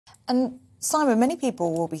And Simon, many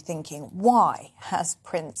people will be thinking, why has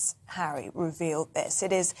Prince Harry revealed this?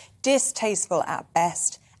 It is distasteful at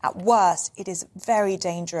best. At worst, it is very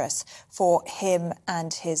dangerous for him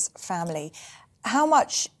and his family. How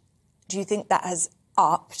much do you think that has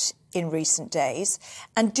upped in recent days?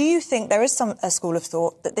 And do you think there is a school of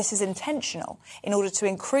thought that this is intentional in order to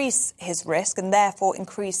increase his risk and therefore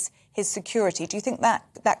increase his security? Do you think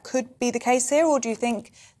that could be the case here, or do you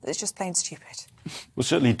think that it's just plain stupid? Well,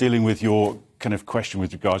 certainly dealing with your kind of question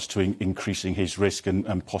with regards to increasing his risk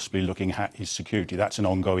and possibly looking at his security, that's an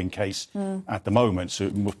ongoing case at the moment, so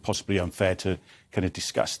it was possibly unfair to kind of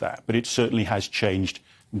discuss that. But it certainly has changed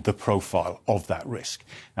the profile of that risk.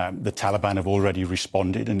 The Taliban have already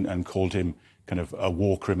responded and called him kind of a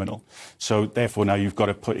war criminal. So therefore now you've got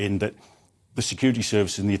to put in that the security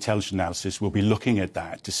services and the intelligence analysis will be looking at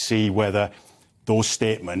that to see whether those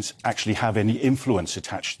statements actually have any influence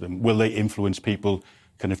attached to them. Will they influence people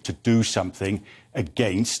kind of to do something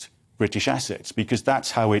against British assets? Because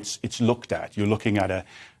that's how it's looked at. You're looking at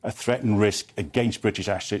a threat and risk against British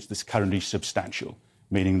assets that's currently substantial,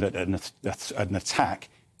 meaning that an attack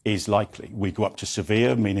is likely. We go up to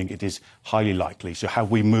severe, meaning it is highly likely. So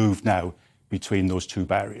have we moved now between those two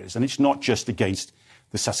barriers? And it's not just against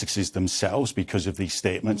the Sussexes themselves because of these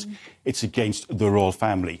statements. It's against the royal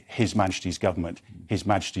family, His Majesty's government, His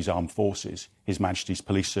Majesty's armed forces, His Majesty's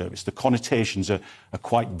police service. The connotations are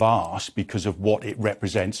quite vast because of what it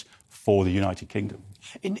represents for the United Kingdom.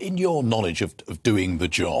 In your knowledge of doing the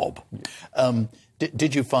job,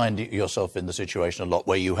 did you find yourself in the situation a lot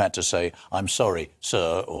where you had to say, I'm sorry,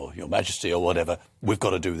 sir, or Your Majesty, or whatever, we've got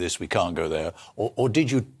to do this, we can't go there? Or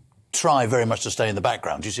did you try very much to stay in the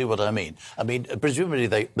background? Do you see what I mean? I mean, presumably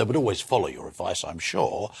they would always follow your advice, I'm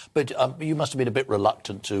sure, but you must have been a bit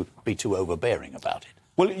reluctant to be too overbearing about it.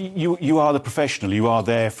 Well, you are the professional. You are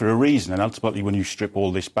there for a reason. And ultimately, when you strip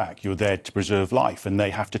all this back, you're there to preserve life. And they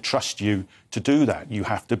have to trust you to do that. You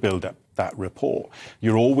have to build up that rapport.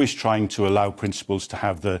 You're always trying to allow principals to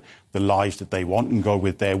have the lives that they want and go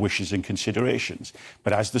with their wishes and considerations.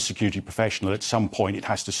 But as the security professional, at some point, it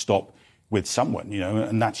has to stop with someone, you know,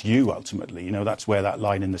 and that's you ultimately. You know, that's where that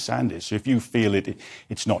line in the sand is. So if you feel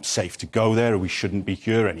it's not safe to go there or we shouldn't be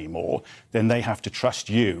here anymore, then they have to trust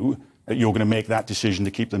you that you're going to make that decision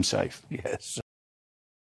to keep them safe. Yes.